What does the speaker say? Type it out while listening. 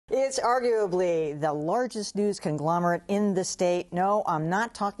It's arguably the largest news conglomerate in the state. No, I'm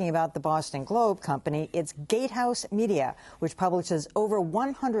not talking about the Boston Globe company. It's GateHouse Media, which publishes over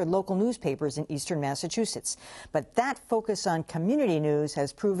 100 local newspapers in eastern Massachusetts. But that focus on community news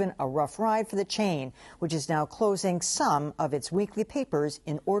has proven a rough ride for the chain, which is now closing some of its weekly papers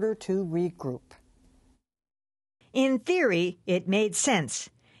in order to regroup. In theory, it made sense.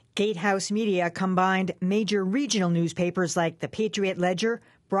 GateHouse Media combined major regional newspapers like the Patriot Ledger,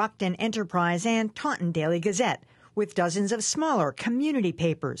 Brockton Enterprise, and Taunton Daily Gazette, with dozens of smaller community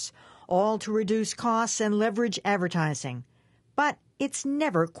papers, all to reduce costs and leverage advertising. But it's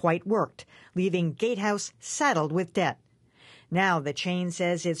never quite worked, leaving GateHouse saddled with debt. Now the chain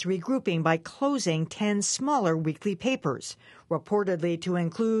says it's regrouping by closing 10 smaller weekly papers, reportedly to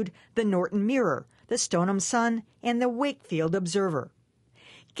include the Norton Mirror, the Stoneham Sun, and the Wakefield Observer.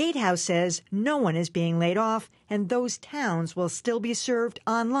 GateHouse says no one is being laid off, and those towns will still be served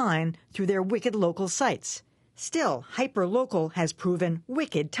online through their wicked local sites. Still, hyperlocal has proven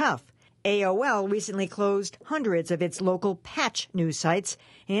wicked tough. AOL recently closed hundreds of its local patch news sites,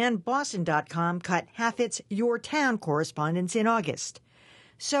 and Boston.com cut half its Your Town correspondence in August.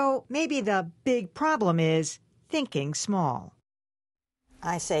 So maybe the big problem is thinking small.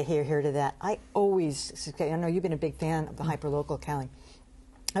 I say here to that. I know you've been a big fan of the hyperlocal, Callie.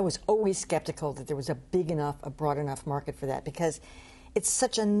 I was always skeptical that there was a big enough, a broad enough market for that because it's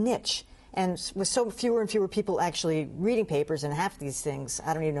such a niche. And with so fewer and fewer people actually reading papers, and half these things,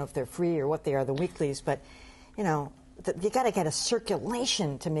 I don't even know if they're free or what they are, the weeklies, but, you know, you got to get a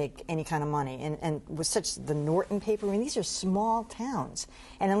circulation to make any kind of money. And with such the Norton paper, I mean, these are small towns.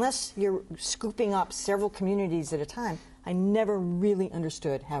 And unless you're scooping up several communities at a time, I never really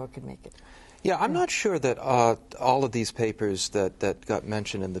understood how it could make it. Yeah, I'm not sure that all of these papers that got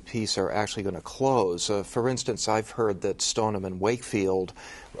mentioned in the piece are actually going to close. For instance, I've heard that Stoneham and Wakefield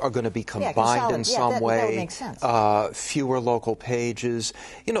are going to be combined in some way. That would make sense. Fewer local pages.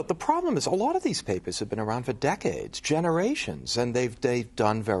 You know, the problem is a lot of these papers have been around for decades, generations, and they've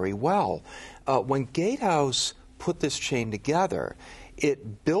done very well. When GateHouse put this chain together,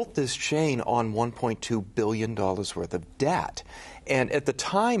 it built this chain on $1.2 billion worth of debt. And at the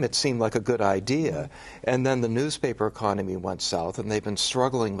time, it seemed like a good idea. And then the newspaper economy went south, and they've been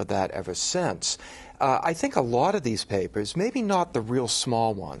struggling with that ever since. I think a lot of these papers, maybe not the real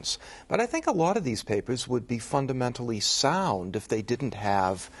small ones, but I think a lot of these papers would be fundamentally sound if they didn't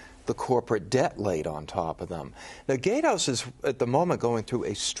have the corporate debt laid on top of them. Now, GateHouse is at the moment going through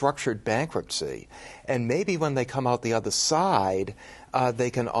a structured bankruptcy, and maybe when they come out the other side, they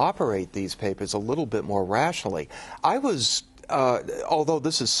can operate these papers a little bit more rationally. Although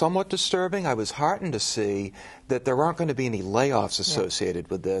this is somewhat disturbing, I was heartened to see that there aren't going to be any layoffs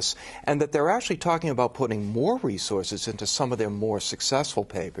associated with this, and that they're actually talking about putting more resources into some of their more successful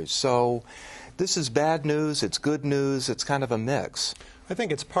papers. So this is bad news, it's good news, it's kind of a mix. I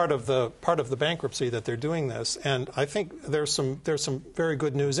think it's part of the bankruptcy that they're doing this, and I think there's some very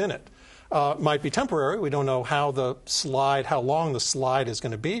good news in it. Might be temporary. We don't know how long the slide is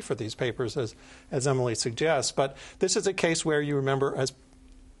going to be for these papers, as Emily suggests. But this is a case where you remember,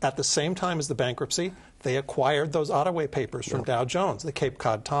 at the same time as the bankruptcy, they acquired those Ottaway papers from Dow Jones, the Cape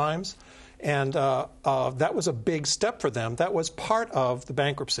Cod Times, and that was a big step for them. That was part of the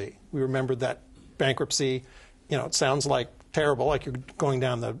bankruptcy. We remembered that bankruptcy. You know, it sounds like terrible, like you're going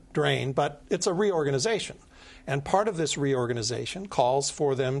down the drain, but it's a reorganization. And part of this reorganization calls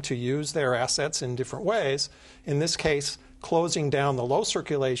for them to use their assets in different ways. In this case, closing down the low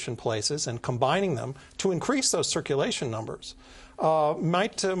circulation places and combining them to increase those circulation numbers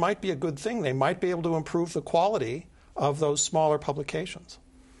might be a good thing. They might be able to improve the quality of those smaller publications.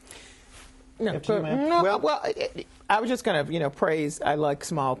 No, I was just going to, praise. I like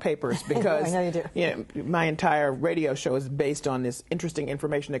small papers because I know you do. My entire radio show is based on this interesting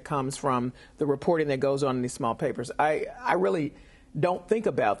information that comes from the reporting that goes on in these small papers. I really don't think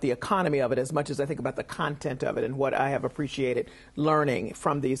about the economy of it as much as I think about the content of it and what I have appreciated learning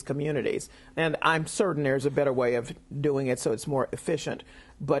from these communities. And I'm certain there's a better way of doing it so it's more efficient.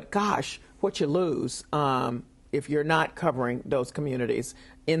 But gosh, what you lose if you're not covering those communities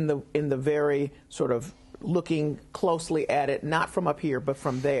in the very sort of looking closely at it, not from up here, but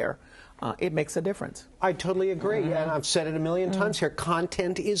from there, it makes a difference. I totally agree, and I've said it a million times here.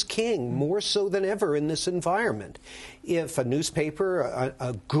 Content is king, more so than ever in this environment. If a newspaper,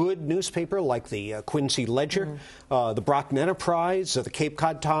 a good newspaper like the Quincy Ledger, the Brockton Enterprise, or the Cape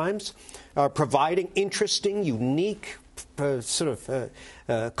Cod Times, are providing interesting, unique,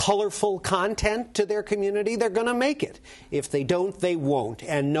 colorful content to their community, they're going to make it. If they don't, they won't.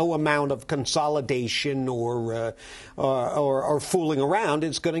 And no amount of consolidation or fooling around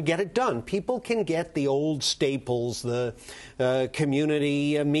is going to get it done. People can get the old staples, the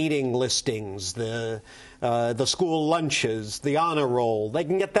community meeting listings, the school lunches, the honor roll. They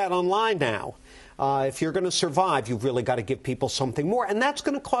can get that online now. If you're going to survive, you've really got to give people something more, and that's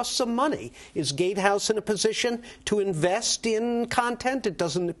going to cost some money. Is GateHouse in a position to invest in content? It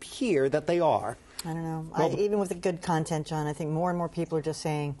doesn't appear that they are. I don't know. Well, Even with the good content, John, I think more and more people are just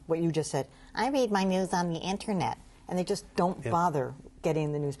saying what you just said. I read my news on the internet, and they just don't bother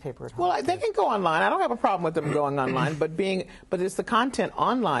getting the newspaper at home. Well, they can go online. I don't have a problem with them going online, but it's the content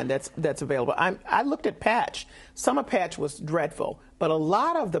online that's available. I looked at Patch. Some of Patch was dreadful, but a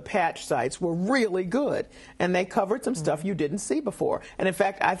lot of the Patch sites were really good, and they covered some stuff you didn't see before. And in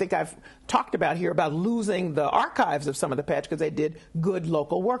fact, I think I've talked about here about losing the archives of some of the Patch because they did good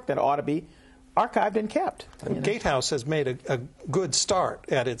local work that ought to be archived and kept. GateHouse has made a good start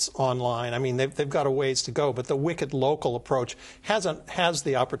at its online. I mean, they've got a ways to go, but the Wicked Local approach has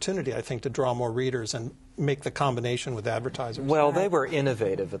the opportunity, I think, to draw more readers and make the combination with advertisers. Well, they were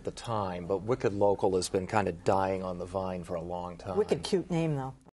innovative at the time, but Wicked Local has been kind of dying on the vine for a long time. Wicked cute name, though.